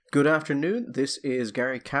Good afternoon, this is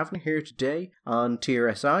Gary Kavanagh here today on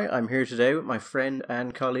TRSI. I'm here today with my friend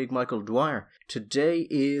and colleague Michael Dwyer. Today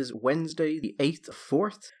is Wednesday, the 8th of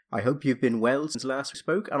 4th. I hope you've been well since last we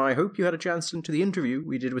spoke, and I hope you had a chance to listen to the interview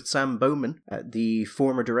we did with Sam Bowman, the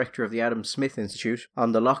former director of the Adam Smith Institute,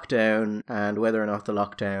 on the lockdown and whether or not the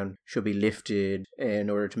lockdown should be lifted in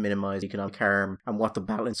order to minimise economic harm and what the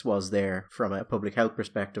balance was there from a public health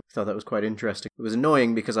perspective. I thought that was quite interesting. It was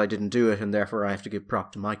annoying because I didn't do it and therefore I have to give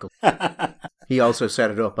prop to Michael. He also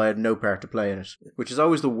set it up. I had no part to play in it, which is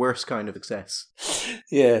always the worst kind of success.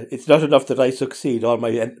 Yeah, it's not enough that I succeed. All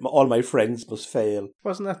my friends must fail.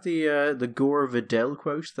 Wasn't that the Gore Vidal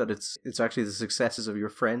quote, that it's actually the successes of your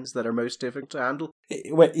friends that are most difficult to handle?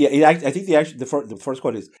 Well, yeah, I think the first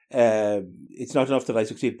quote is, it's not enough that I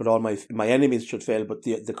succeed, but all my enemies should fail. But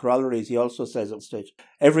the corollary is, he also says on stage,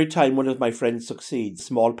 every time one of my friends succeeds, a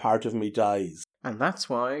small part of me dies. And that's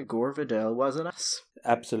why Gore Vidal was an ass.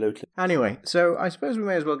 Absolutely. Anyway, so I suppose we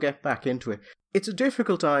may as well get back into it. It's a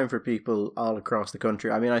difficult time for people all across the country.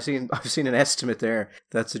 I mean, I've seen an estimate there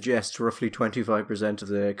that suggests roughly 25% of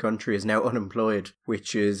the country is now unemployed,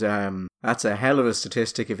 which is, that's a hell of a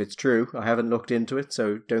statistic if it's true. I haven't looked into it,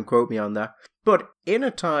 so don't quote me on that. But in a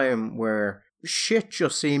time where shit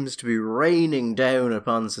just seems to be raining down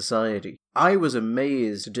upon society, I was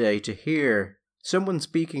amazed today to hear someone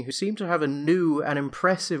speaking who seemed to have a new and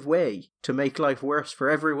impressive way to make life worse for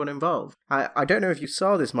everyone involved. I don't know if you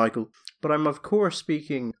saw this, Michael, but I'm of course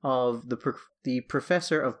speaking of the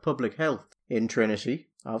Professor of Public Health in Trinity,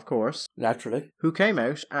 of course. Naturally. Who came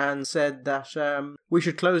out and said that we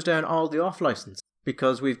should close down all the off-licence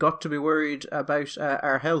because we've got to be worried about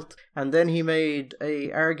our health. And then he made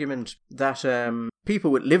a argument that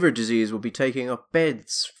people with liver disease would be taking up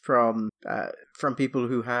beds from people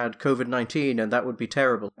who had COVID-19, and that would be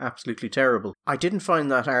terrible, absolutely terrible. I didn't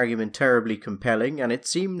find that argument terribly compelling, and it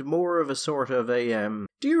seemed more of a sort of a...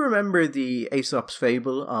 do you remember the Aesop's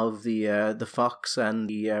fable of the fox and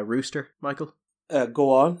the rooster, Michael?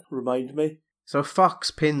 Go on, remind me. So a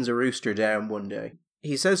fox pins a rooster down one day.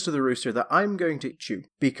 He says to the rooster that I'm going to eat you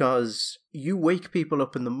because you wake people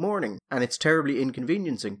up in the morning and it's terribly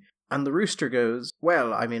inconveniencing. And the rooster goes,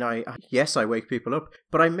 well, I mean, yes, I wake people up,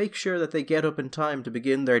 but I make sure that they get up in time to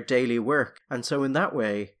begin their daily work. And so in that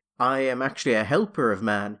way, I am actually a helper of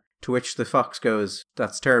man. To which the fox goes,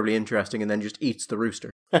 that's terribly interesting, and then just eats the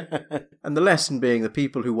rooster. And the lesson being, the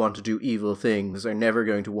people who want to do evil things are never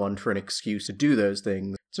going to want for an excuse to do those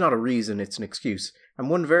things. It's not a reason, it's an excuse.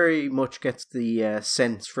 And one very much gets the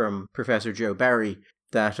sense from Professor Joe Barry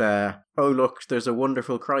that, oh look, there's a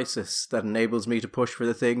wonderful crisis that enables me to push for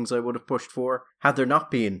the things I would have pushed for had there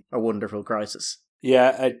not been a wonderful crisis.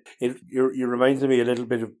 Yeah, you reminds me a little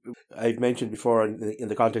bit of, I've mentioned before in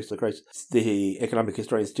the context of the crisis, the economic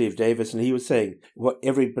historian Steve Davis, and he was saying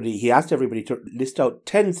he asked everybody to list out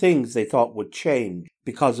 10 things they thought would change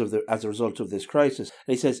as a result of this crisis.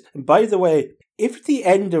 And he says, and by the way, if at the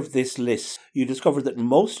end of this list you discover that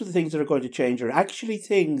most of the things that are going to change are actually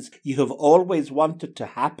things you have always wanted to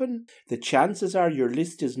happen, the chances are your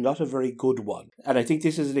list is not a very good one. And I think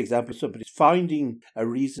this is an example of somebody finding a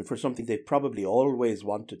reason for something they probably always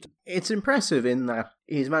wanted to. It's impressive in that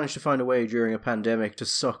he's managed to find a way during a pandemic to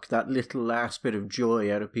suck that little last bit of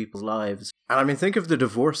joy out of people's lives. And I mean, think of the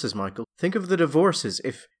divorces, Michael. Think of the divorces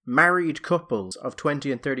if married couples of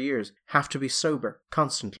 20 and 30 years have to be sober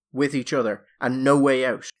constantly with each other and no way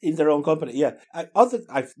out. In their own company, yeah.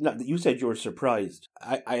 You said you were surprised.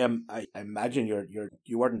 I imagine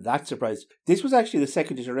you weren't that surprised. This was actually the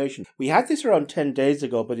second iteration. We had this around 10 days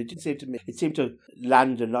ago, but it seemed to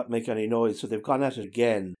land and not make any noise, so they've gone at it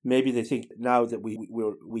again. Maybe they think now that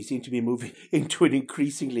we seem to be moving into an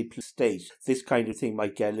increasingly state, this kind of thing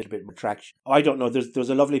might get a little bit more traction. I don't know. There was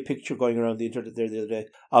a lovely picture going around the internet there the other day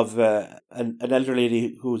of an elder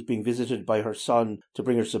lady who was being visited by her son to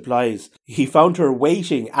bring her supplies. He found her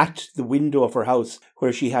waiting at the window of her house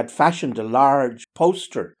where she had fashioned a large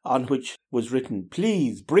poster on which was written,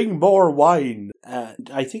 "Please bring more wine."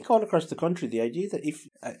 I think all across the country, the idea that if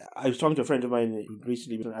I was talking to a friend of mine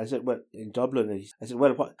recently, I said, well, in Dublin, and I said,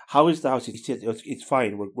 well, how is the house? He said, it's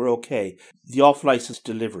fine, we're okay. The off-licence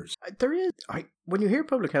delivers. There is, when you hear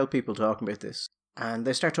public health people talking about this, and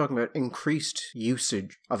they start talking about increased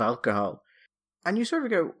usage of alcohol, and you sort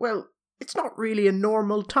of go, well, it's not really a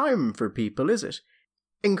normal time for people, is it?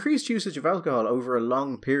 Increased usage of alcohol over a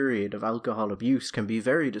long period of alcohol abuse can be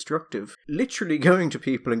very destructive. Literally going to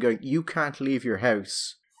people and going, you can't leave your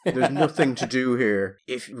house. There's nothing to do here.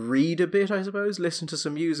 Read a bit, I suppose, listen to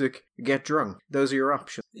some music, get drunk. Those are your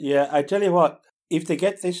options. Yeah, I tell you what, if they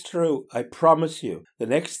get this through, I promise you, the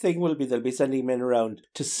next thing will be they'll be sending men around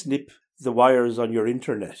to snip the wires on your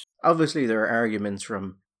internet. Obviously, there are arguments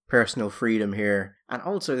from personal freedom here, and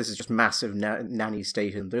also this is just massive nanny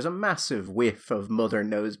state, and there's a massive whiff of mother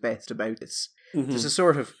knows best about this. Mm-hmm. There's a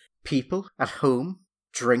sort of people at home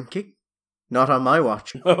drinking, not on my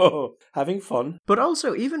watch. Oh, having fun. But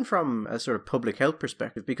also, even from a sort of public health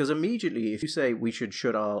perspective, because immediately if you say we should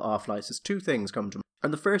shut all off licenses, two things come to mind.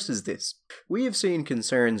 And the first is this. We have seen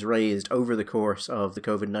concerns raised over the course of the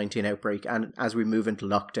COVID-19 outbreak and as we move into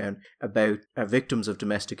lockdown about victims of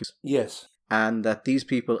domestic abuse. Yes. And that these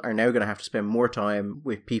people are now going to have to spend more time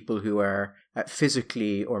with people who are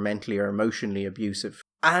physically or mentally or emotionally abusive.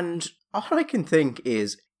 And all I can think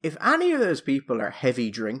is, if any of those people are heavy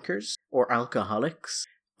drinkers or alcoholics,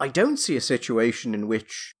 I don't see a situation in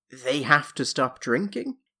which they have to stop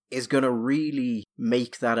drinking is going to really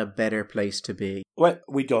make that a better place to be. Well,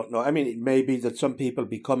 we don't know. I mean, it may be that some people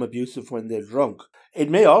become abusive when they're drunk. It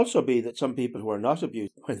may also be that some people who are not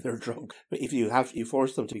abusive when they're drunk, if you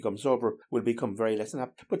force them to become sober, will become very less than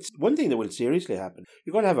happy. But one thing that will seriously happen,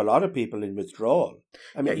 you're going to have a lot of people in withdrawal.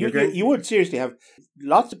 I mean, you would seriously have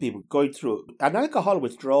lots of people going through an alcohol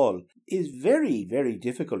withdrawal. Is very, very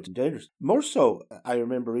difficult and dangerous. More so, I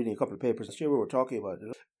remember reading a couple of papers last year we were talking about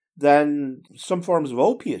it, than some forms of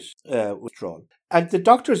opiate withdrawal. And the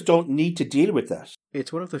doctors don't need to deal with that.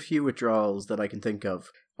 It's one of the few withdrawals that I can think of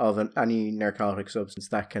any narcotic substance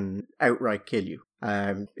that can outright kill you.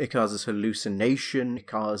 It causes hallucination,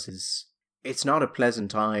 it's not a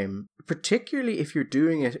pleasant time, particularly if you're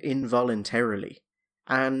doing it involuntarily.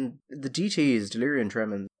 And the DTs, delirium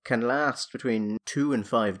tremens, can last between 2 and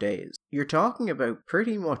 5 days. You're talking about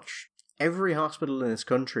pretty much every hospital in this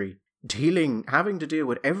country having to deal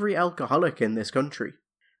with every alcoholic in this country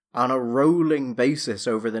on a rolling basis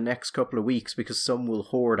over the next couple of weeks because some will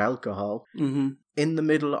hoard alcohol in the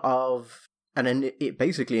middle of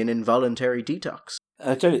basically an involuntary detox.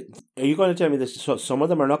 I tell you, are you going to tell me this? So some of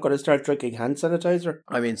them are not going to start drinking hand sanitizer?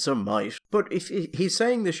 I mean, some might. But if he's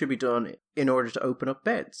saying this should be done in order to open up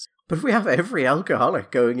beds. But if we have every alcoholic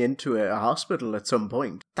going into a hospital at some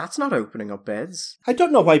point, that's not opening up beds. I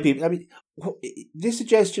don't know why people... I mean, this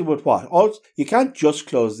suggestion would what? You can't just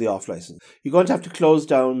close the off-license. You're going to have to close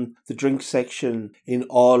down the drink section in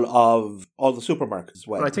all the supermarkets as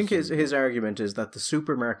well. But I think his argument is that the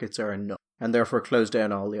supermarkets are enough, and therefore close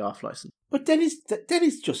down all the off-license. But then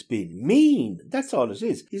he's just being mean. That's all it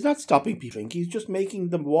is. He's not stopping people drink. He's just making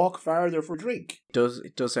them walk farther for a drink.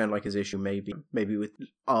 It does sound like his issue maybe with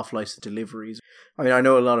off-license deliveries. I mean, I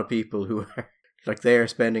know a lot of people who are they're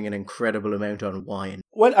spending an incredible amount on wine.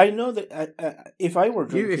 Well, I know that if I were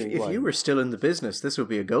drinking wine... If you were still in the business, this would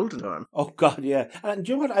be a golden time. Oh, God, yeah. And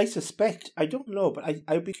do you know what I suspect? I don't know, but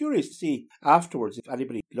I'd be curious to see afterwards if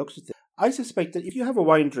anybody looks at this. I suspect that if you have a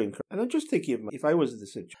wine drinker, and I'm just thinking of if I was in the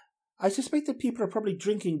situation, I suspect that people are probably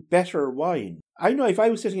drinking better wine. I know if I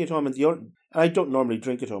was sitting at home and I don't normally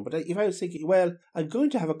drink at home, but if I was thinking, well, I'm going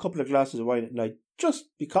to have a couple of glasses of wine at night just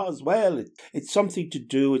because, well, it's something to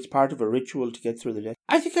do, it's part of a ritual to get through the day,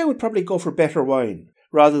 I think I would probably go for better wine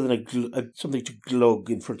rather than something to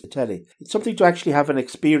glug in front of the telly. It's something to actually have an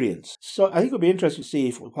experience. So I think it would be interesting to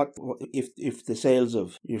see if the sales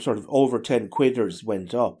of your sort of over 10 quidders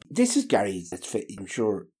went up. This is, Gary, I'm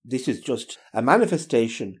sure this is just a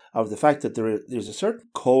manifestation of the fact that there's a certain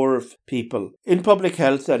core of people in public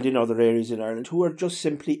health and in other areas in Ireland who are just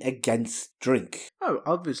simply against drink. Oh,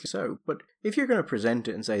 obviously so. But if you're going to present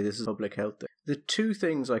it and say this is public health, the two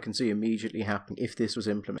things I can see immediately happening if this was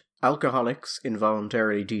implemented. Alcoholics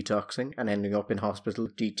involuntarily detoxing and ending up in hospital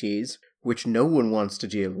with DTs, which no one wants to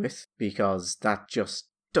deal with because that just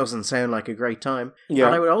doesn't sound like a great time. Yeah.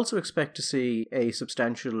 And I would also expect to see a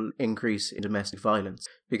substantial increase in domestic violence,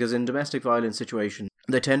 because in domestic violence situations,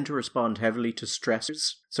 they tend to respond heavily to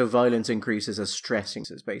stressors. So violence increases as stress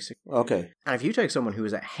increases, basically. Okay. And if you take someone who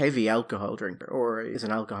is a heavy alcohol drinker or is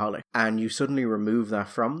an alcoholic and you suddenly remove that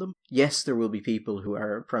from them, yes, there will be people who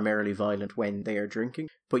are primarily violent when they are drinking,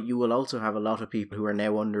 but you will also have a lot of people who are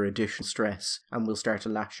now under additional stress and will start to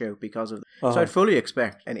lash out because of it. Uh-huh. So I'd fully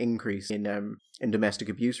expect an increase in domestic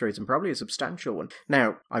abuse rates, and probably a substantial one.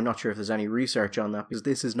 Now, I'm not sure if there's any research on that, because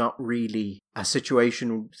this is not really a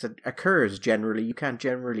situation that occurs generally. You can't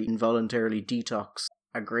generally involuntarily detox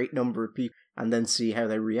a great number of people and then see how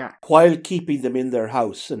they react, while keeping them in their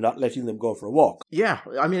house and not letting them go for a walk. Yeah,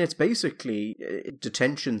 I mean, it's basically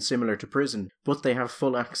detention similar to prison, but they have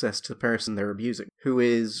full access to the person they're abusing, who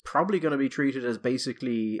is probably going to be treated as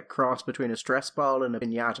basically a cross between a stress ball and a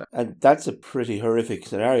piñata. And that's a pretty horrific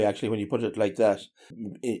scenario, actually, when you put it like that,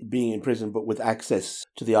 being in prison but with access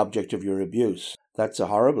to the object of your abuse. That's a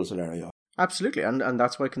horrible scenario. Absolutely, and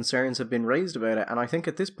that's why concerns have been raised about it. And I think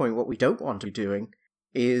at this point what we don't want to be doing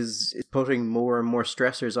is putting more and more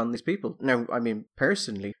stressors on these people. Now, I mean,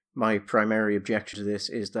 personally, my primary objection to this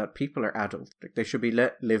is that people are adults. Like, they should be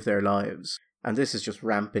let live their lives. And this is just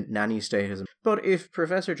rampant nanny statism. But if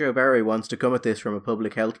Professor Joe Barry wants to come at this from a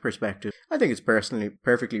public health perspective, I think it's personally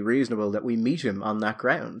perfectly reasonable that we meet him on that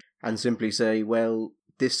ground and simply say, well,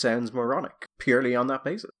 this sounds moronic, purely on that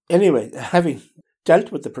basis. Anyway, having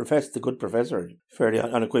dealt with the good professor fairly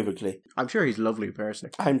unequivocally. I'm sure he's a lovely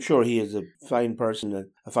person. I'm sure he is a fine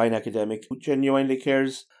person, a fine academic who genuinely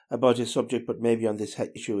cares about his subject, but maybe on this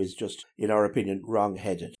issue is just, in our opinion,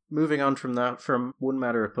 wrong-headed. Moving on from that, from one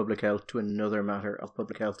matter of public health to another matter of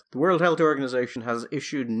public health, the World Health Organization has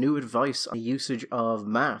issued new advice on the usage of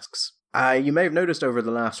masks. You may have noticed over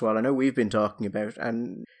the last while, I know we've been talking about,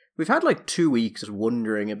 and we've had like 2 weeks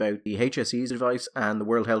wondering about the HSE's advice and the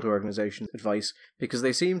World Health Organization's advice, because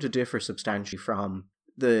they seem to differ substantially from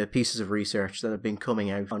the pieces of research that have been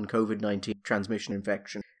coming out on COVID-19 transmission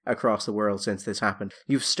infection across the world since this happened.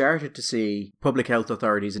 You've started to see public health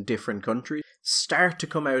authorities in different countries start to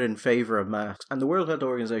come out in favour of masks, and the World Health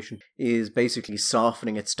Organization is basically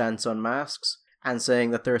softening its stance on masks and saying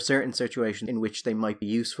that there are certain situations in which they might be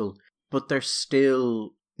useful, but they're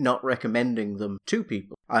still not recommending them to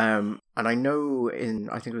people. And I know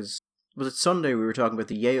I think it was Sunday we were talking about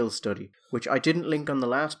the Yale study, which I didn't link on the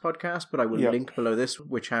last podcast, but I will link below this,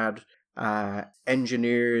 which had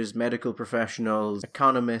engineers, medical professionals,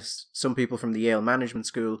 economists, some people from the Yale Management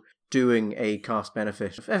School doing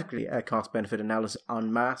effectively a cost-benefit analysis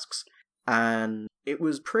on masks. And it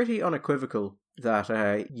was pretty unequivocal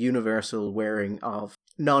that universal wearing of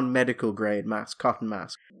non-medical grade masks, cotton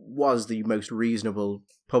masks, was the most reasonable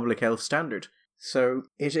public health standard. So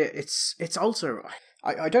it's also,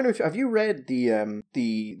 I don't know if have you read the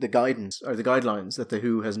guidance or the guidelines that the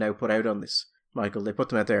WHO has now put out on this, Michael? They put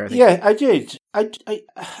them out there, I think. Yeah, I did.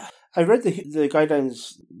 I read the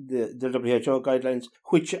guidelines, the WHO guidelines,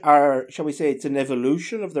 which are, shall we say, it's an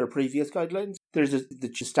evolution of their previous guidelines. There's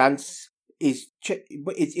the stance is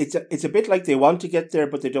it's a bit like they want to get there,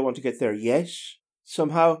 but they don't want to get there yet.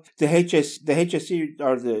 Somehow, the HSE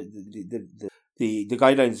or the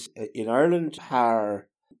guidelines in Ireland are,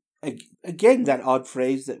 again, that odd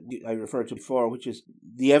phrase that I referred to before, which is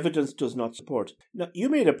the evidence does not support. Now, you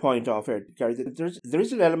made a point off here, Gary, that there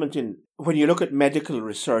is an element in, when you look at medical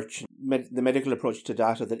research, the medical approach to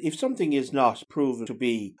data, that if something is not proven to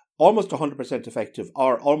be almost 100% effective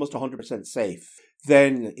or almost 100% safe,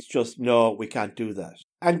 then it's just, no, we can't do that.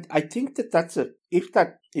 And I think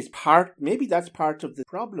maybe that's part of the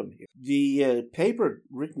problem here. The paper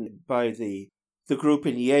written by the group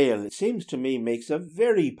in Yale, it seems to me, makes a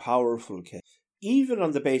very powerful case. Even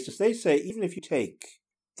on the basis, they say, even if you take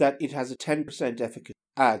that it has a 10% efficacy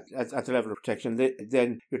at the level of protection,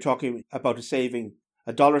 then you're talking about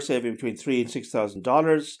a dollar saving between $3,000 and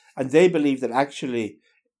 $6,000. And they believe that actually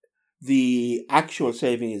the actual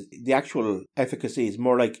efficacy is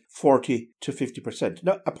more like 40 to 50%.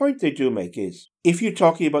 Now, a point they do make is, if you're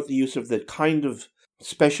talking about the use of the kind of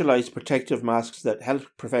specialized protective masks that health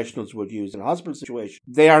professionals would use in a hospital situation,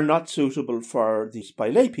 they are not suitable for these by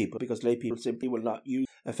lay people, because lay people simply will not use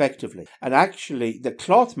effectively. And actually, the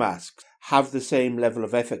cloth masks have the same level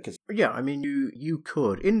of efficacy. Yeah, I mean, you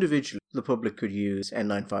could, individually, the public could use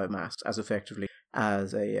N95 masks as effectively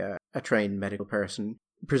as a trained medical person,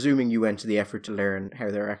 presuming you went to the effort to learn how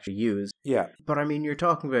they're actually used. Yeah. But I mean, you're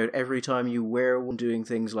talking about every time you wear one, doing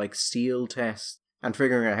things like seal tests and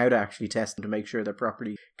figuring out how to actually test them to make sure they're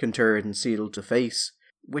properly contoured and sealed to face,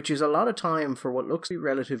 which is a lot of time for what looks to be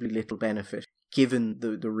relatively little benefit, given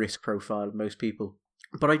the risk profile of most people.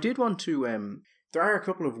 But I did want to, there are a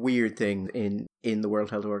couple of weird things in the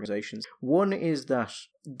World Health Organization. One is that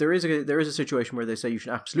there is a situation where they say you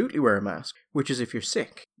should absolutely wear a mask, which is if you're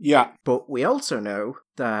sick. Yeah. But we also know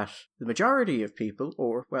that the majority of people,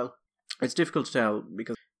 or, well, it's difficult to tell,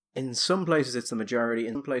 because in some places it's the majority,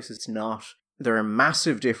 in some places it's not. There are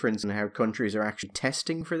massive differences in how countries are actually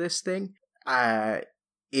testing for this thing. It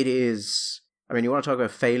is, I mean, you want to talk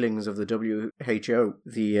about failings of the WHO,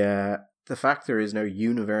 the fact there is no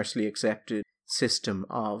universally accepted system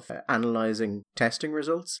of analysing testing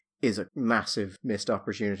results is a massive missed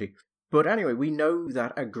opportunity. But anyway, we know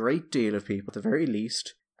that a great deal of people, at the very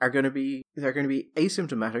least, they're going to be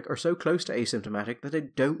asymptomatic or so close to asymptomatic that they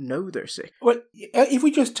don't know they're sick. Well, if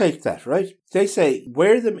we just take that, right? They say,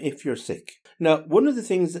 wear them if you're sick. Now, one of the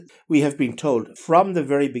things that we have been told from the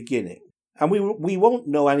very beginning, and we won't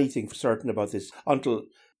know anything for certain about this until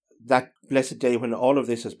that blessed day when all of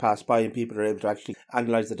this has passed by and people are able to actually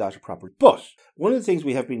analyse the data properly. But one of the things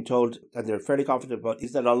we have been told, and they're fairly confident about,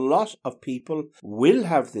 is that a lot of people will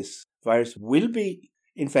have this virus, will be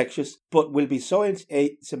infectious, but will be so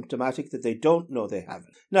asymptomatic that they don't know they have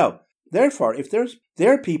it. Now, therefore, if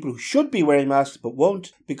there are people who should be wearing masks but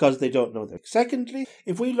won't because they don't know that. Secondly,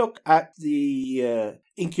 if we look at the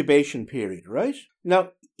incubation period, right? Now,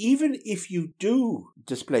 even if you do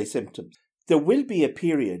display symptoms, there will be a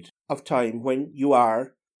period of time when you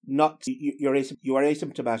are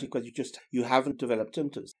asymptomatic because you haven't developed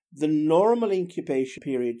symptoms. The normal incubation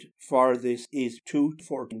period for this is 2 to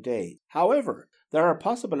 14 days. However, there are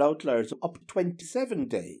possible outliers of up to 27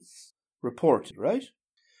 days reported, right?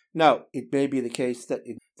 Now, it may be the case that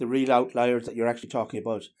the real outliers that you're actually talking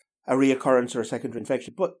about a reoccurrence or a secondary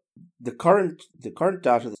infection, but the current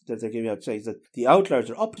data that they're giving out says that the outliers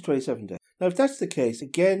are up to 27 days. Now, if that's the case,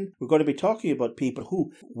 again, we're going to be talking about people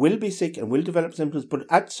who will be sick and will develop symptoms, but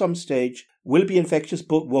at some stage will be infectious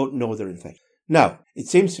but won't know they're infectious. Now, it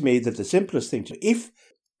seems to me that the simplest thing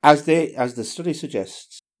as the study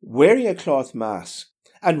suggests, wearing a cloth mask,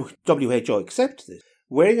 and WHO accepts this,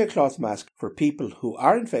 wearing a cloth mask for people who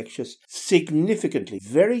are infectious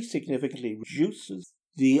very significantly reduces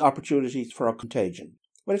the opportunities for a contagion.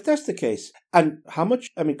 Well, if that's the case, and how much,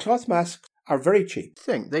 cloth masks are very cheap.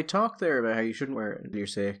 They talk there about how you shouldn't wear it until you're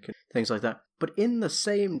sick and things like that. But in the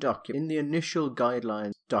same document, in the initial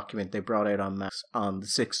guidelines document they brought out on masks on the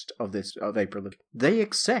 6th of April, they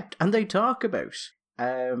accept and they talk about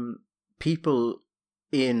people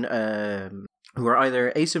in who are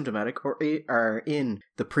either asymptomatic or are in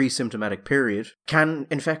the pre-symptomatic period can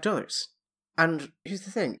infect others. And here's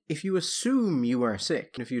the thing, if you assume you are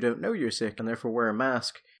sick, and if you don't know you're sick and therefore wear a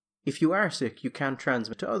mask, if you are sick, you can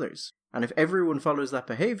transmit to others. And if everyone follows that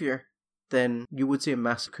behaviour, then you would see a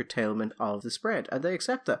massive curtailment of the spread. And they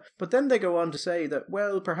accept that. But then they go on to say that,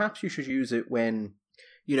 well, perhaps you should use it when,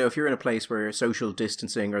 if you're in a place where social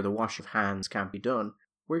distancing or the wash of hands can't be done,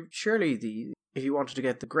 where surely if you wanted to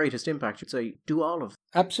get the greatest impact, you'd say, do all of them.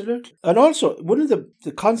 Absolutely. And also, one of the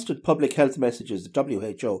constant public health messages the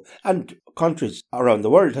WHO and countries around the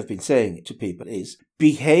world have been saying to people is,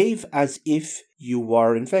 behave as if you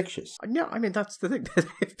were infectious. Yeah, that's the thing.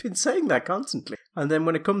 They've been saying that constantly. And then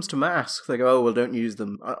when it comes to masks, they go, oh, well, don't use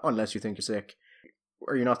them unless you think you're sick.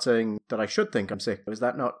 Or you're not saying that I should think I'm sick. Is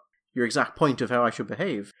that not your exact point of how I should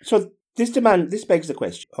behave? So this begs the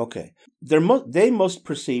question. Okay, they must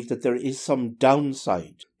perceive that there is some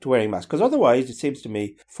downside to wearing masks, because otherwise, it seems to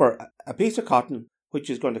me, for a piece of cotton which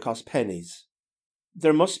is going to cost pennies,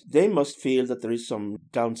 they must feel that there is some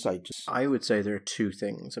downside to it. I would say there are two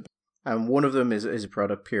things, and one of them is a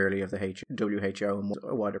product purely of the WHO and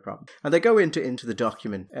a wider problem. And they go into the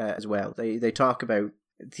document as well. They talk about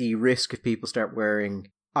the risk if people start wearing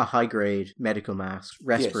a high-grade medical mask,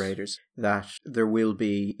 respirators, yes, that there will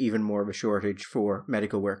be even more of a shortage for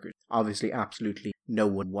medical workers. Obviously, absolutely no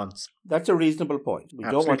one wants. That's a reasonable point. We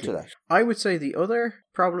don't want to that. I would say the other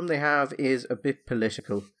problem they have is a bit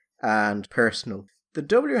political and personal. The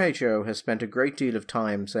WHO has spent a great deal of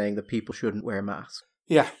time saying that people shouldn't wear masks.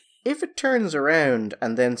 Yeah. If it turns around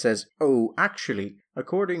and then says, oh, actually,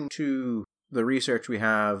 according to the research we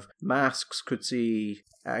have, masks could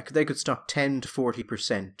they could stop 10 to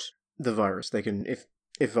 40% the virus. They can, if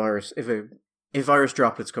virus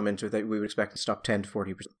droplets come into it, we would expect to stop 10 to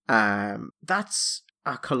 40%. That's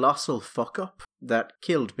a colossal fuck up that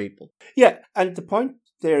killed people. Yeah, and the point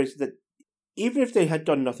there is that even if they had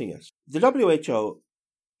done nothing else, the WHO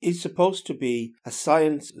is supposed to be a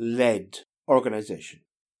science-led organisation.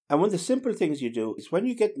 And one of the simple things you do is when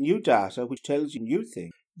you get new data which tells you new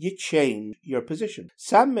things, you change your position.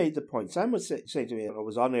 Sam made the point. Sam was saying to me, I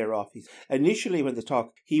was on air off, initially when they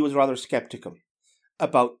talked, he was rather sceptical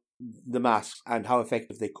about the masks and how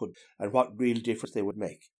effective they could and what real difference they would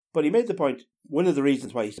make. But he made the point, one of the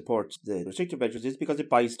reasons why he supports the restrictive measures is because it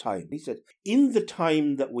buys time. He said, in the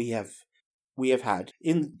time that we have had,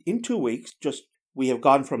 in 2 weeks, we have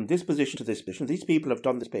gone from this position to this position. These people have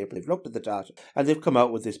done this paper, they've looked at the data, and they've come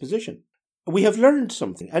out with this position. We have learned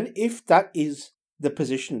something. And if that is the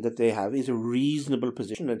position that they have is a reasonable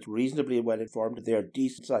position and it's reasonably well informed, that they are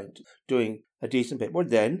decent scientists doing a decent paper,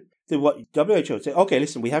 then the WHO would say, okay,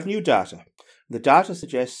 listen, we have new data. The data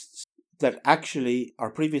suggests that actually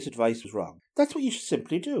our previous advice was wrong. That's what you should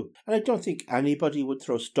simply do. And I don't think anybody would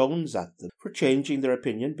throw stones at them for changing their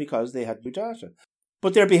opinion because they had new data.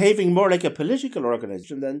 But they're behaving more like a political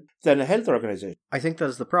organisation than a health organisation. I think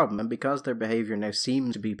that's the problem, and because their behaviour now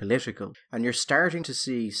seems to be political, and you're starting to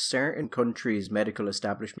see certain countries' medical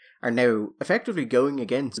establishment are now effectively going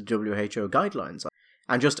against the WHO guidelines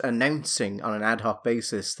and just announcing on an ad hoc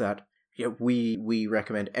basis that we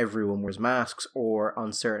recommend everyone wears masks, or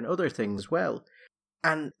on certain other things as well.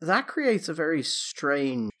 And that creates a very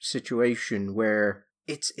strange situation where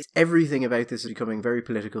it's everything about this is becoming very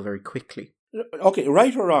political very quickly. Okay,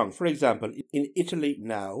 right or wrong. For example, in Italy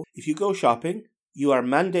now, if you go shopping, you are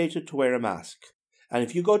mandated to wear a mask. And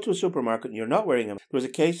if you go to a supermarket and you're not wearing a mask, there was a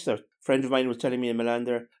case that a friend of mine was telling me in Milan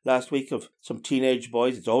there last week of some teenage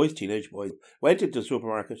boys, it's always teenage boys, went into the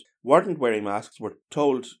supermarket, weren't wearing masks, were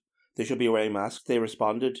told they should be wearing masks. They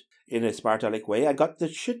responded in a smart aleck way and got the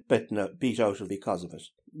shit beat out of because of it.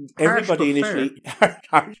 Everybody in Italy,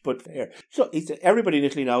 harsh but fair. So everybody in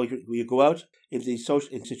Italy now, you go out in these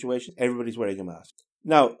in situations, everybody's wearing a mask.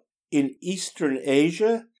 Now, in Eastern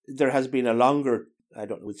Asia, there has been a longer,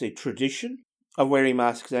 would say tradition of wearing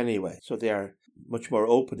masks anyway. So they are much more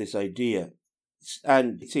open to this idea.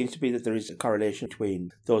 And it seems to be that there is a correlation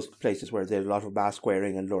between those places where there's a lot of mask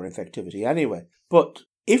wearing and lower infectivity anyway. But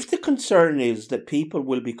if the concern is that people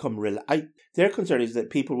will become their concern is that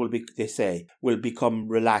people will become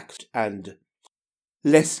relaxed and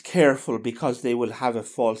less careful because they will have a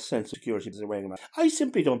false sense of security because they're wearing a mask. I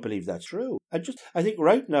simply don't believe that's true. I think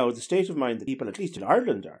right now the state of mind that people, at least in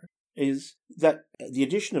Ireland, are is that the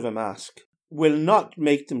addition of a mask will not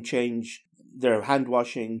make them change their hand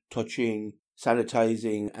washing, touching,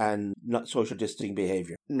 sanitizing and not social distancing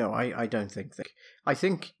behaviour. No, I don't think that. I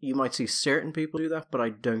think you might see certain people do that, but I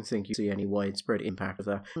don't think you see any widespread impact of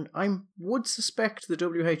that. And I would suspect the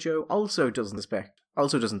WHO also doesn't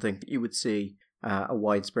think that you would see a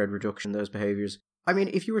widespread reduction in those behaviours. I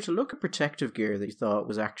mean, if you were to look at protective gear that you thought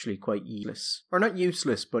was actually quite useless, or not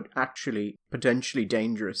useless, but actually potentially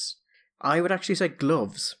dangerous, I would actually say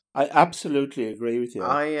gloves. I absolutely agree with you.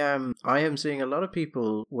 I am seeing a lot of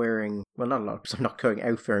people wearing, well, not a lot, because I'm not going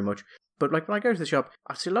out very much, but like when I go to the shop,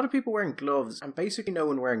 I see a lot of people wearing gloves and basically no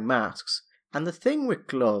one wearing masks. And the thing with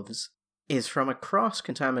gloves is, from a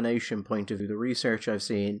cross-contamination point of view, the research I've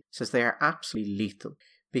seen says they are absolutely lethal,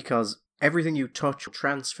 because everything you touch will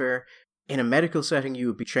transfer. In a medical setting, you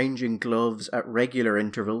would be changing gloves at regular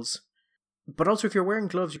intervals. But also, if you're wearing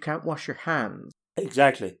gloves, you can't wash your hands.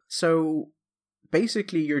 Exactly. So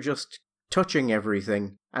basically, you're just touching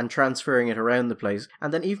everything and transferring it around the place.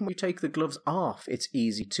 And then even when you take the gloves off, it's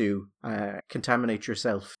easy to contaminate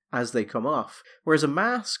yourself as they come off. Whereas a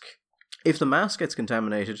mask, if the mask gets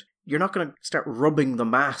contaminated, you're not going to start rubbing the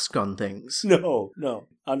mask on things. No,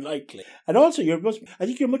 unlikely. And also, I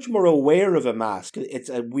think you're much more aware of a mask. It's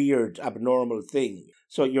a weird, abnormal thing.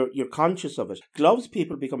 So you're conscious of it. Gloves,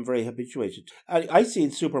 people become very habituated. I see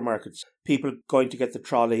in supermarkets people going to get the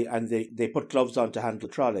trolley and they put gloves on to handle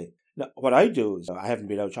the trolley. Now, what I do is, I haven't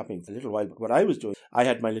been out shopping for a little while, but what I was doing, I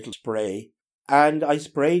had my little spray and I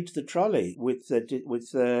sprayed the trolley with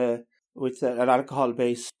an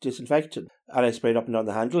alcohol-based disinfectant, and I sprayed up and down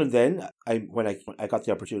the handle. And then, when I got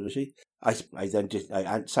the opportunity, I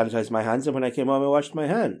sanitized my hands, and when I came home, I washed my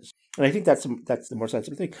hands. And I think that's the more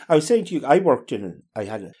sensible thing. I was saying to you, I worked in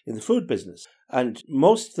the food business, and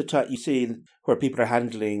most of the time you see where people are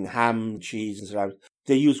handling ham, cheese, and so on,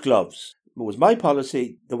 they use gloves. It was my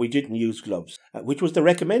policy that we didn't use gloves, which was the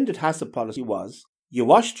recommended HACCP policy was, you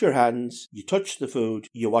washed your hands, you touched the food,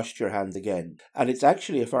 you washed your hands again. And it's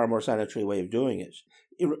actually a far more sanitary way of doing it.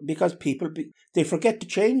 Because people, they forget to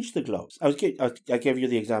change the gloves. I gave you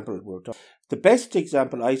the example. The best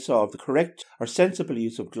example I saw of the correct or sensible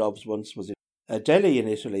use of gloves once was in a deli in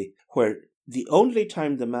Italy, where the only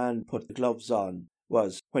time the man put the gloves on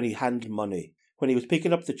was when he handled money. When he was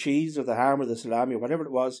picking up the cheese or the ham or the salami or whatever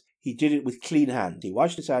it was, he did it with clean hands. He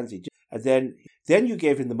washed his hands, and then you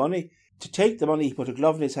gave him the money. To take the money, he put a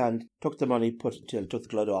glove in his hand, took the money, took the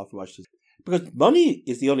glove off, and washed his hands. Because money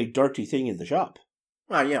is the only dirty thing in the shop.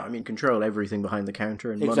 Well, yeah, I mean, control everything behind the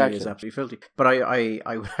counter, and exactly. Money is absolutely filthy. But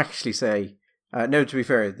I would actually say, no, to be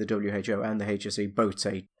fair, the WHO and the HSE both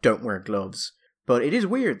say don't wear gloves. But it is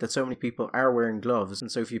weird that so many people are wearing gloves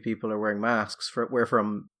and so few people are wearing masks. Where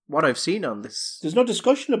from what I've seen on this, there's no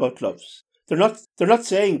discussion about gloves. They're not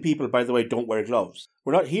saying people, by the way, don't wear gloves.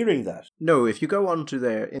 We're not hearing that. No, if you go into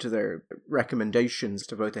their recommendations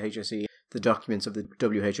to both the HSE, the documents of the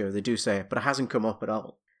WHO, they do say it, but it hasn't come up at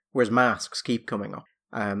all. Whereas masks keep coming up.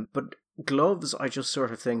 But gloves, I just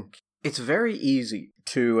sort of think it's very easy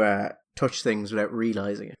to touch things without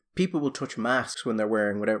realising it. People will touch masks when they're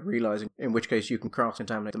wearing without realising, in which case you can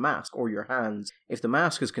cross-contaminate the mask or your hands if the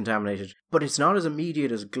mask is contaminated. But it's not as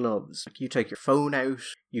immediate as gloves. Like, you take your phone out,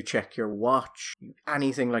 you check your watch,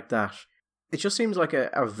 anything like that. It just seems like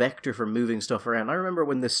a vector for moving stuff around. I remember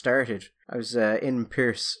when this started, I was in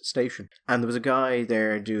Pierce Station, and there was a guy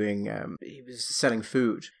there doing, he was selling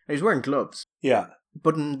food, and he was wearing gloves. Yeah.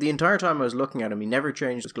 But the entire time I was looking at him, he never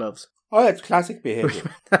changed his gloves. Oh, that's classic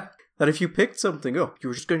behaviour. That if you picked something up, you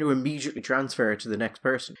were just going to immediately transfer it to the next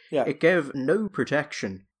person. Yeah. It gave no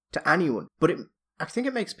protection to anyone. But I think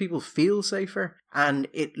it makes people feel safer, and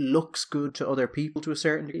it looks good to other people to a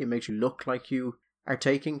certain degree. It makes you look like you are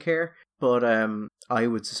taking care. But I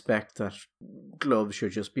would suspect that gloves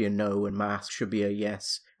should just be a no and masks should be a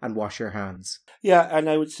yes, and wash your hands. Yeah, and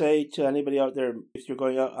I would say to anybody out there, if you're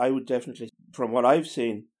going out, I would definitely, from what I've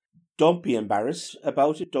seen, don't be embarrassed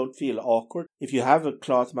about it. Don't feel awkward. If you have a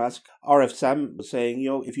cloth mask, or if Sam was saying,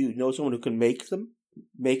 if you know someone who can make them,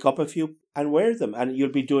 make up a few and wear them, and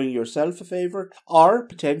you'll be doing yourself a favour, or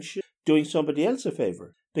potentially doing somebody else a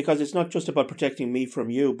favour. Because it's not just about protecting me from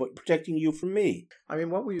you, but protecting you from me. I mean,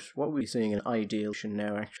 what we're seeing in ideal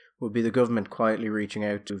now actually would be the government quietly reaching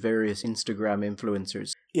out to various Instagram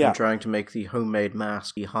influencers and trying to make the homemade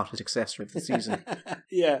mask the hottest accessory of the season.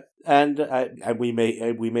 Yeah, and we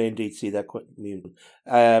may indeed see that.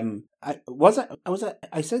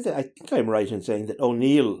 I said that I think I'm right in saying that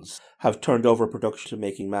O'Neill's have turned over production to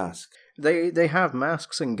making masks. They have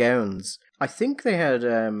masks and gowns. I think they had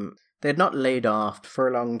not laid off,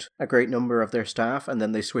 furlonged a great number of their staff, and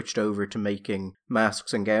then they switched over to making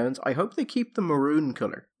masks and gowns. I hope they keep the maroon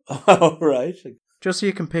colour. Oh, right. Just so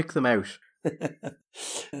you can pick them out.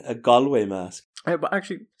 A Galway mask. But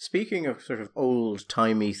actually, speaking of sort of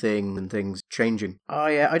old-timey things and things changing,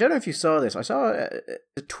 I don't know if you saw this. I saw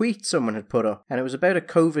a tweet someone had put up, and it was about a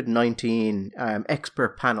COVID-19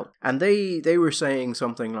 expert panel. And they were saying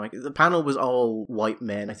something like, the panel was all white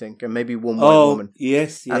men, I think, and maybe one white woman.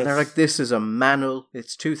 Yes. And they're like, this is a manual,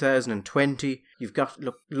 it's 2020, you've got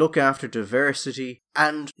to look after diversity.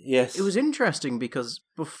 And yes, it was interesting because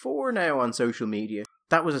before now on social media,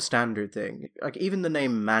 that was a standard thing. Like, even the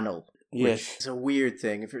name Manel. Which is a weird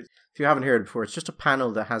thing. If you haven't heard it before, it's just a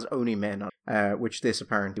panel that has only men on, which this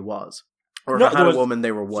apparently was. Or if it had a woman,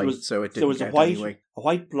 they were white, so it didn't count anyway. A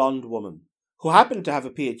white blonde woman who happened to have a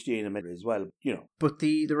PhD in America as well, But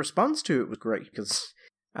the response to it was great, because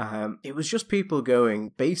it was just people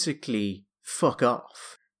going, basically, fuck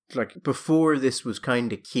off. Like, before this was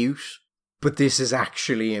kind of cute, but this is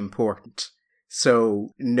actually important.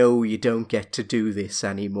 So, no, you don't get to do this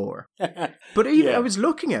anymore. But even I was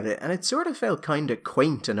looking at it, and it sort of felt kind of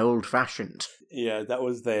quaint and old-fashioned. Yeah, that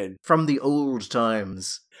was then. From the old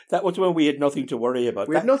times. That was when we had nothing to worry about.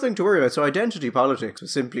 We had nothing to worry about, so identity politics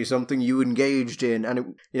was simply something you engaged in,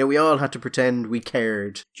 and we all had to pretend we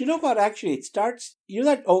cared. Do you know what, actually, it starts...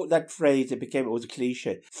 that phrase, it was a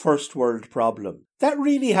cliche, first world problem. That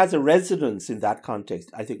really has a resonance in that context,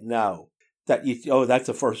 I think, now. That that's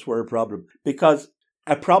a first world problem, because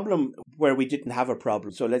a problem where we didn't have a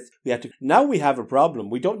problem. So now we have a problem.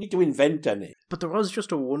 We don't need to invent any. But there was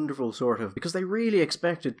just a wonderful sort of, because they really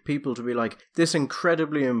expected people to be like, this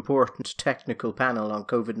incredibly important technical panel on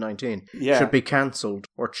COVID-19 should be cancelled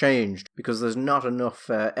or changed because there's not enough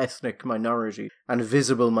ethnic minority and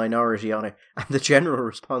visible minority on it. And the general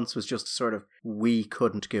response was just sort of, we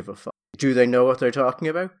couldn't give a fuck. Do they know what they're talking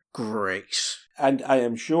about? Great. And I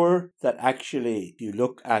am sure that actually, if you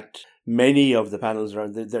look at many of the panels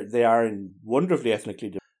around, they are wonderfully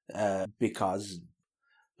ethnically diverse, because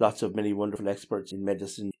many wonderful experts in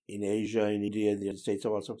medicine in Asia, in India, in the United States,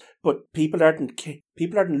 also. But people aren't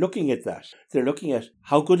looking at that. They're looking at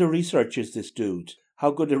how good a researcher is this dude?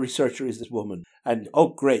 How good a researcher is this woman? And, oh,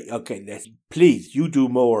 great, okay, please, you do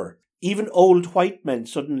more. Even old white men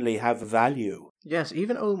suddenly have value. Yes,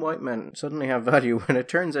 even old white men suddenly have value when it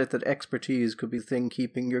turns out that expertise could be the thing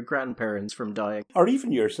keeping your grandparents from dying. Or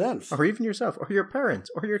even yourself. Or your parents,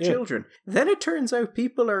 or your children. Then it turns out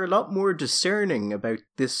people are a lot more discerning about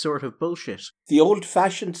this sort of bullshit. The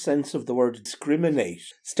old-fashioned sense of the word discriminate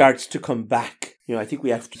starts to come back. I think we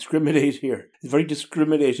have to discriminate here. It's a very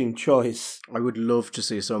discriminating choice. I would love to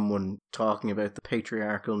see someone talking about the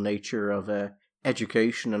patriarchal nature of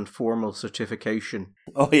education and formal certification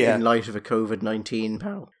in light of a COVID-19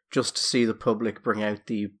 panel, just to see the public bring out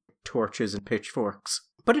the torches and pitchforks.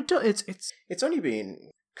 But it's only been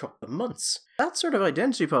a couple of months. That sort of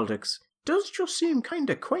identity politics does just seem kind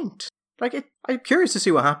of quaint. I'm curious to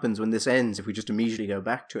see what happens when this ends if we just immediately go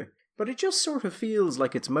back to it. But it just sort of feels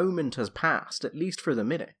like its moment has passed, at least for the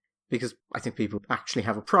minute. Because I think people actually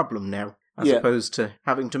have a problem now, as opposed to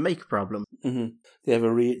having to make a problem. Mm-hmm.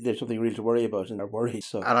 There's something real to worry about, and they're worried.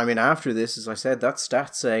 So. And I mean, after this, as I said, that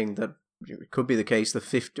stat saying that it could be the case that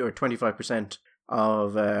 50 or 25%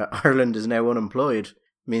 of Ireland is now unemployed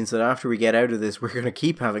means that after we get out of this, we're going to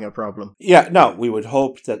keep having a problem. Yeah, no, we would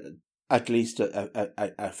hope that at least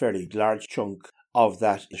a fairly large chunk of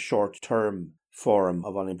that short-term form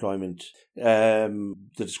of unemployment. The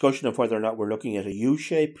discussion of whether or not we're looking at a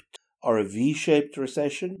U-shaped or a V-shaped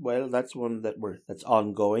recession, well, that's one that's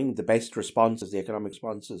ongoing. The best responses, the economic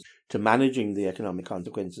responses to managing the economic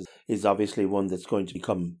consequences, is obviously one that's going to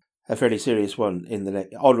become a fairly serious one in the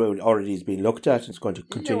next. Already is being looked at. It's going to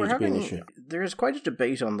continue to be an issue. There's quite a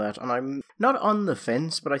debate on that, and I'm not on the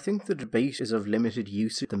fence, but I think the debate is of limited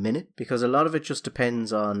use at the minute, because a lot of it just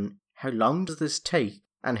depends on how long does this take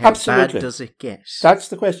and how bad does it get. That's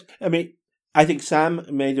the question. I mean, I think Sam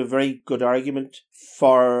made a very good argument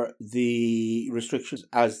for the restrictions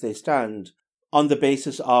as they stand on the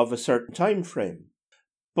basis of a certain time frame.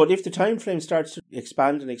 But if the time frame starts to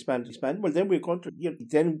expand, well, then we're going to,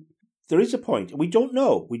 then there is a point. We don't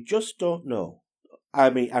know. We just don't know. I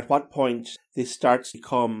mean, at what point this starts to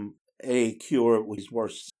become a cure which is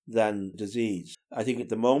worse than disease. I think at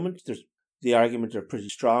the moment, the arguments are pretty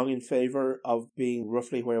strong in favour of being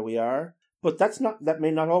roughly where we are. But that may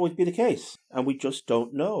not always be the case, and we just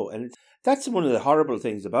don't know. And that's one of the horrible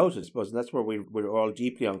things about it, I suppose, and that's where we're all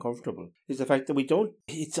deeply uncomfortable, is the fact that we don't,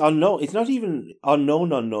 it's unknown. It's not even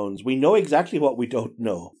unknown unknowns. We know exactly what we don't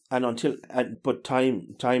know. But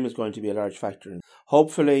time is going to be a large factor. And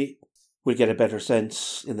hopefully we'll get a better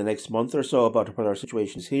sense in the next month or so about what our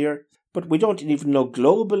situation is here. But we don't even know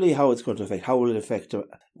globally how it's going to affect. How will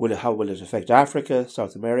it affect Africa,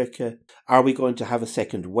 South America? Are we going to have a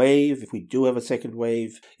second wave? If we do have a second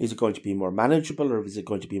wave, is it going to be more manageable, or is it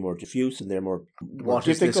going to be more diffuse and they're more What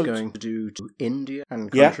difficult? Is this going to do to India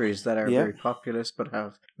and countries that are very populous but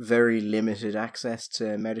have very limited access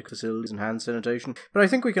to medical facilities and hand sanitation? But I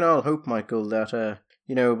think we can all hope, Michael, that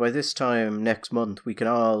by this time next month, we can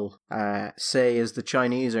all say, as the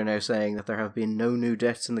Chinese are now saying, that there have been no new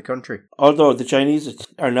deaths in the country. Although the Chinese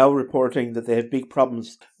are now reporting that they have big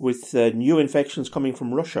problems with new infections coming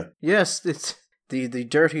from Russia. Yes, it's the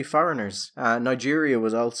dirty foreigners. Nigeria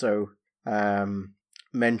was also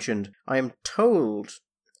mentioned. I am told,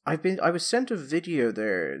 I was sent a video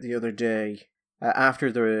there the other day.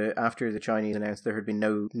 After the Chinese announced there had been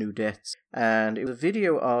no new deaths, and it was a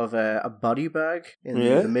video of a body bag in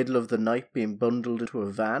the middle of the night being bundled into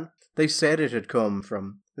a van. They said it had come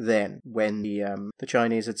from then, when the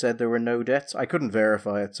Chinese had said there were no deaths. I couldn't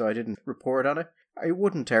verify it, so I didn't report on it. It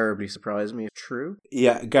wouldn't terribly surprise me if true.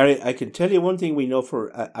 Yeah, Gary, I can tell you one thing we know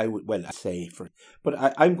I'm going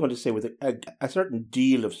to say with a certain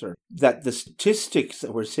deal of certainty that the statistics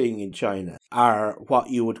that we're seeing in China are what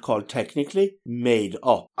you would call technically made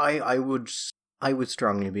up. I would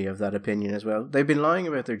strongly be of that opinion as well. They've been lying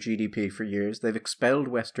about their GDP for years. They've expelled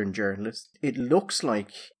Western journalists. It looks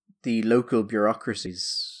like the local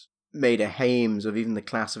bureaucracies made a hames of even the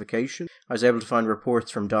classification. I was able to find reports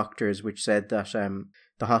from doctors which said that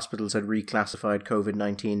the hospitals had reclassified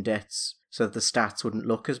COVID-19 deaths so that the stats wouldn't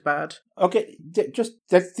look as bad. Okay,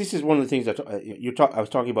 this is one of the things that I was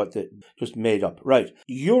talking about, just made up. Right,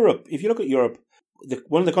 Europe, if you look at Europe,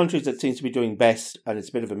 one of the countries that seems to be doing best, and it's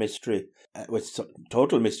a bit of a mystery, it's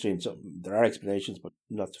total mystery, and there are explanations, but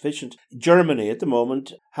not sufficient. Germany, at the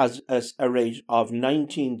moment, has a rate of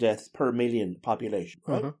 19 deaths per million population.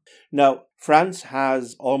 Right? Mm-hmm. Now, France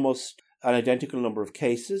has almost an identical number of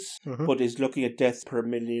cases, but is looking at deaths per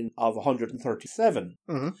million of 137.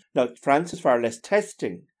 Mm-hmm. Now, France has far less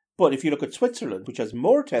testing. But if you look at Switzerland, which has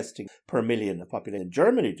more testing per million of population than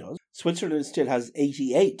Germany does, Switzerland still has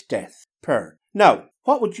 88 deaths per. Now,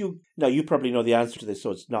 you probably know the answer to this,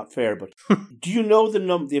 so it's not fair, but do you know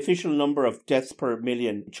the official number of deaths per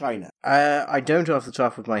million in China? I don't off the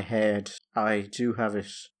top of my head. I do have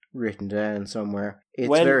it written down somewhere. It's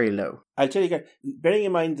very low. I'll tell you guys, bearing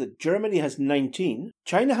in mind that Germany has 19,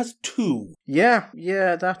 China has 2. Yeah,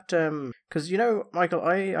 that, because, Michael,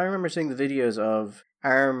 I remember seeing the videos of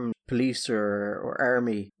armed police or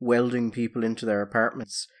army welding people into their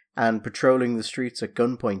apartments and patrolling the streets at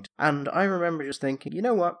gunpoint. And I remember just thinking, you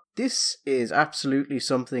know what? This is absolutely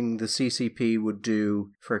something the CCP would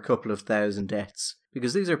do for a couple of thousand deaths,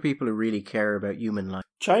 because these are people who really care about human life.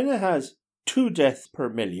 China has 2 deaths per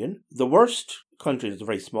million. The worst country, is a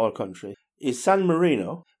very small country, is San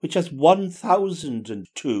Marino, which has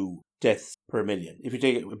 1,002 deaths per million. If you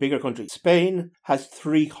take a bigger country, Spain has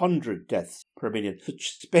 300 deaths per million.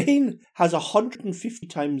 Spain has 150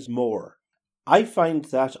 times more. I find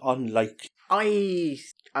that unlikely.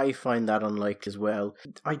 I find that unlikely as well.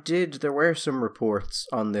 There were some reports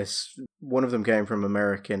on this. One of them came from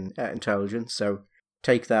American intelligence, so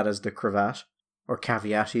take that as the cravat, or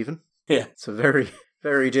caveat even. Yeah. It's a very,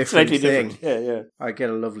 very different thing. Different. Yeah. I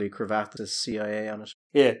get a lovely cravat that says CIA on it.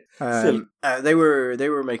 Yeah. They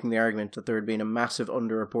were making the argument that there had been a massive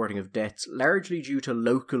underreporting of deaths, largely due to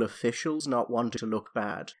local officials not wanting to look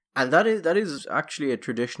bad. And that is actually a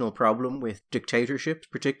traditional problem with dictatorships,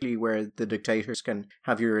 particularly where the dictators can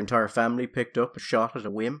have your entire family picked up, shot at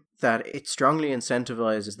a whim, that it strongly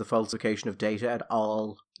incentivizes the falsification of data at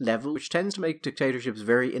all level, which tends to make dictatorships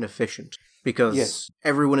very inefficient because Yes.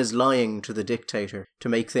 everyone is lying to the dictator to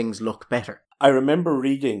make things look better. I remember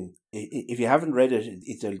reading, if you haven't read it,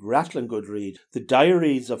 it's a rattling good read, The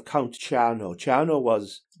Diaries of Count Ciano. Ciano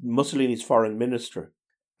was Mussolini's foreign minister.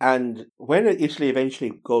 And when Italy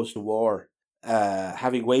eventually goes to war,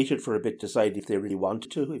 having waited for a bit to decide if they really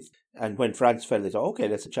wanted to, and when France fell, they thought, okay,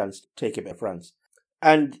 that's a chance to take it by France.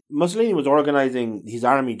 And Mussolini was organising his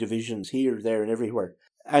army divisions here, there, and everywhere.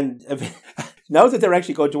 And now that they're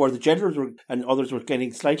actually going to war, the generals and others were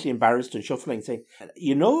getting slightly embarrassed and shuffling, saying,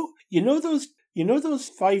 you know those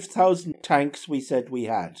 5,000 tanks we said we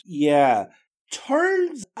had? Yeah.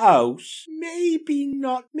 Turns out, maybe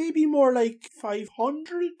more like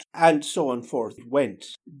 500, and so on forth. It went.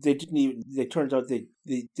 Turned out they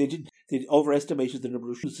overestimated the number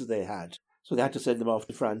of shoes they had. So they had to send them off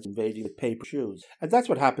to France invading with paper shoes. And that's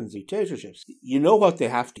what happens in dictatorships. You know what they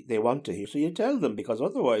want to hear, so you tell them, because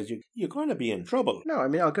otherwise you're going to be in trouble. No, I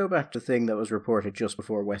mean, I'll go back to the thing that was reported just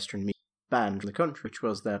before Western meat banned from the country, which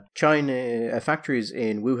was that China factories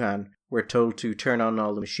in Wuhan were told to turn on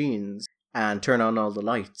all the machines and turn on all the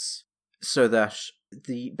lights so that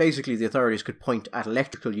basically the authorities could point at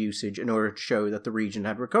electrical usage in order to show that the region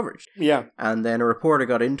had recovered. Yeah. And then a reporter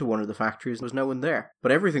got into one of the factories and there was no one there,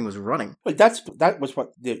 but everything was running. Well, that was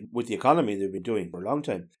what with the economy they've been doing for a long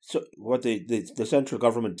time. So what the central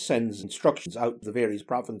government sends instructions out to the various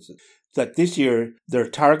provinces that this year their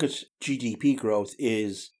target GDP growth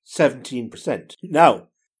is 17%. Now,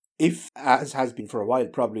 if, as has been for a while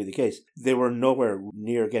probably the case, they were nowhere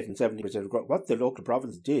near getting 70% of growth, what the local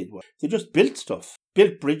province did was they just built stuff.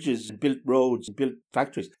 Built bridges, and built roads, and built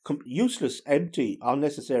factories. Useless, empty,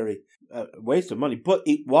 unnecessary waste of money. But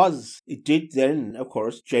it did then, of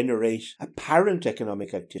course, generate apparent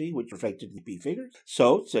economic activity, which reflected in the GDP figures.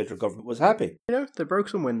 So, central government was happy. You know, they broke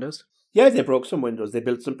some windows. Yeah, they broke some windows. They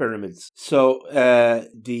built some pyramids. So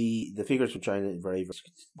the figures for China are very,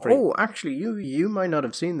 very... Oh, actually, you might not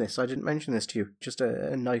have seen this. I didn't mention this to you. Just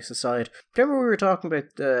a nice aside. Remember we were talking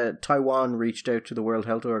about Taiwan reached out to the World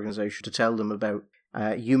Health Organization to tell them about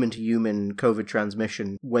human-to-human COVID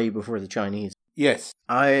transmission way before the Chinese? Yes.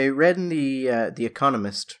 I read in the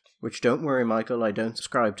Economist, which, don't worry, Michael, I don't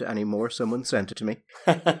subscribe to anymore. Someone sent it to me.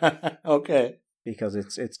 Okay. Because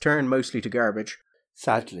it's turned mostly to garbage.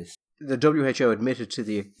 Sadly. The WHO admitted to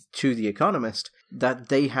the Economist that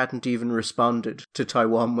they hadn't even responded to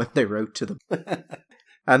Taiwan when they wrote to them.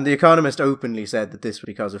 And the Economist openly said that this was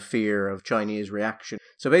because of fear of Chinese reaction.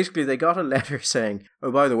 So basically they got a letter saying,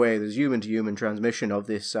 oh, by the way, there's human-to-human transmission of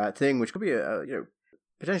this thing, which could be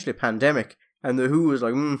potentially a pandemic. And the WHO was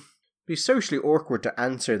like, it'd be socially awkward to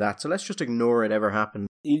answer that, so let's just ignore it ever happened.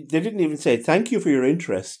 They didn't even say, thank you for your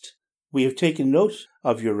interest. We have taken note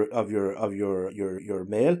of your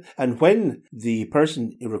mail, and when the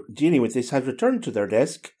person dealing with this has returned to their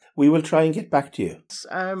desk, we will try and get back to you.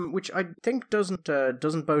 Which I think doesn't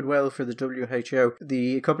bode well for the WHO.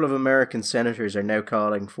 A couple of American senators are now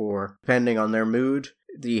calling for, depending on their mood,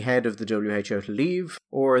 the head of the WHO to leave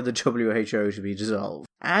or the WHO to be dissolved.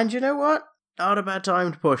 And you know what? Not a bad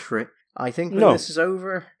time to push for it. I think when this is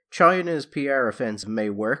over, China's PR offensive may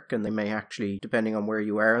work, and they may actually, depending on where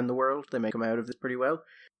you are in the world, they may come out of this pretty well.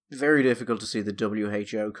 Very difficult to see the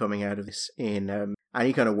WHO coming out of this in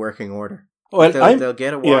any kind of working order. Well, they'll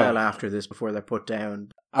get a while after this before they're put down.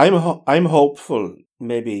 I'm hopeful,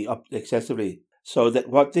 maybe up excessively, so that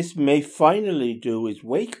what this may finally do is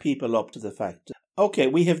wake people up to the fact that, okay,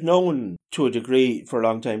 we have known to a degree for a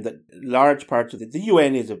long time that large parts of the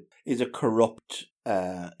UN is a corrupt.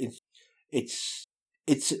 Because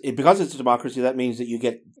it's a democracy, that means that you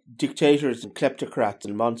get dictators and kleptocrats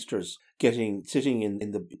and monsters sitting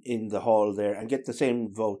in the hall there and get the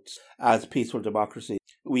same votes as peaceful democracy.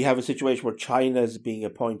 We have a situation where China is being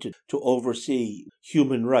appointed to oversee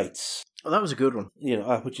human rights. Oh, that was a good one.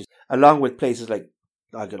 Which is along with places like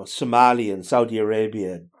Somalia and Saudi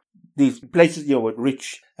Arabia. These places, with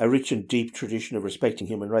a rich and deep tradition of respecting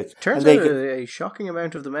human rights. Turns out a shocking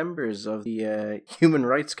amount of the members of the Human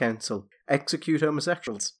Rights Council execute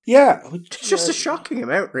homosexuals. Yeah. It's just a shocking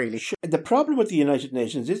amount, really. The problem with the United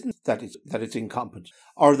Nations isn't that it's incompetent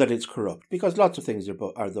or that it's corrupt, because lots of things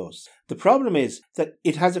are those. The problem is that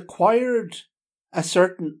it has acquired a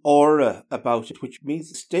certain aura about it, which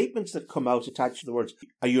means statements that come out attached to the words,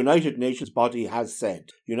 a United Nations body has said,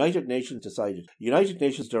 United Nations decided, United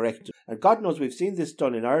Nations directed. And God knows we've seen this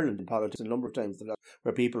done in Ireland in politics a number of times,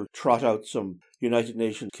 where people trot out some United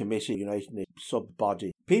Nations committee, United Nations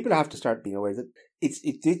sub-body. People have to start being aware that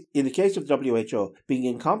in the case of the WHO, being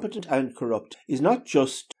incompetent and corrupt is not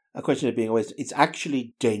just a question of being aware, it's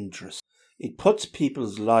actually dangerous. It puts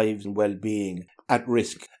people's lives and well-being at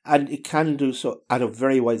risk. And it can do so at a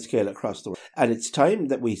very wide scale across the world. And it's time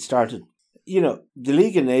that we started. The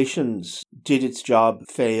League of Nations did its job,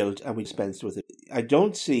 failed, and we dispensed with it. I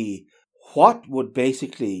don't see what would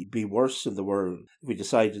basically be worse in the world if we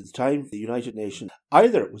decided at the time the United Nations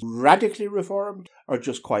either was radically reformed or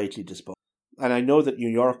just quietly disposed. And I know that New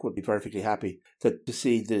York would be perfectly happy to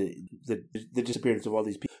see the disappearance of all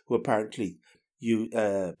these people who apparently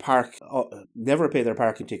never pay their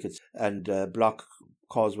parking tickets and block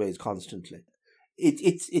causeways constantly.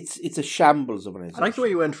 It's a shambles of an organization. I like the way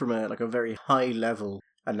you went from a very high level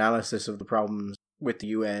analysis of the problems with the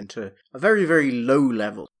UN to a very, very low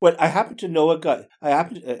level. Well, I happen to know a guy. I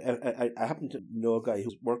happen to know a guy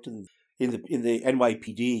who's worked in the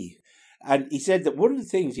NYPD. And he said that one of the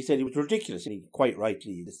things, he said it was ridiculous, and he quite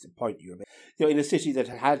rightly, this is the point you're making, in a city that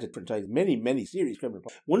had at different times many, many serious criminal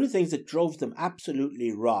problems, one of the things that drove them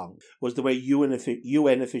absolutely wrong was the way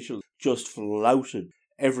UN officials just flouted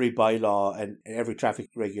every bylaw and every traffic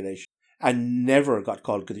regulation and never got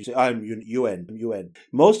called because he said, I'm UN.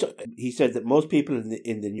 He said that most people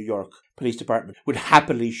in the New York Police Department would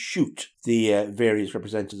happily shoot the various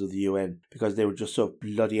representatives of the UN because they were just so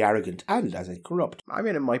bloody arrogant and, as I say, corrupt. I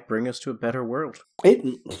mean, it might bring us to a better world.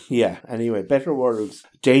 Anyway, better worlds.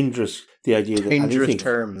 Dangerous, the idea that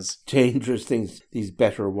dangerous things, these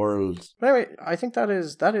better worlds. But anyway, I think that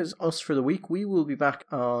is us for the week. We will be back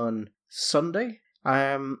on Sunday.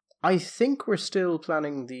 I think we're still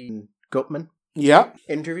planning the Gutman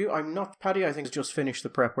interview. I'm not, Paddy, I think, has just finished the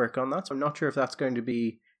prep work on that, so I'm not sure if that's going to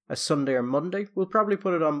be a Sunday or Monday. We'll probably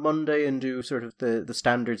put it on Monday and do sort of the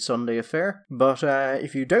standard Sunday affair. But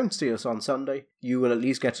if you don't see us on Sunday, you will at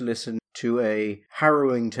least get to listen to a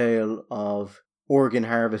harrowing tale of organ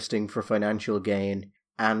harvesting for financial gain.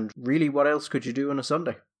 And really, what else could you do on a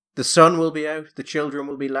Sunday? The sun will be out, the children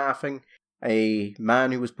will be laughing. A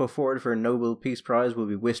man who was put forward for a Nobel Peace Prize will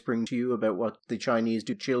be whispering to you about what the Chinese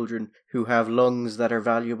do to children who have lungs that are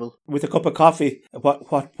valuable. With a cup of coffee,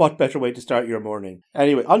 what better way to start your morning?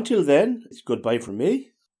 Anyway, until then, it's goodbye from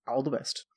me. All the best.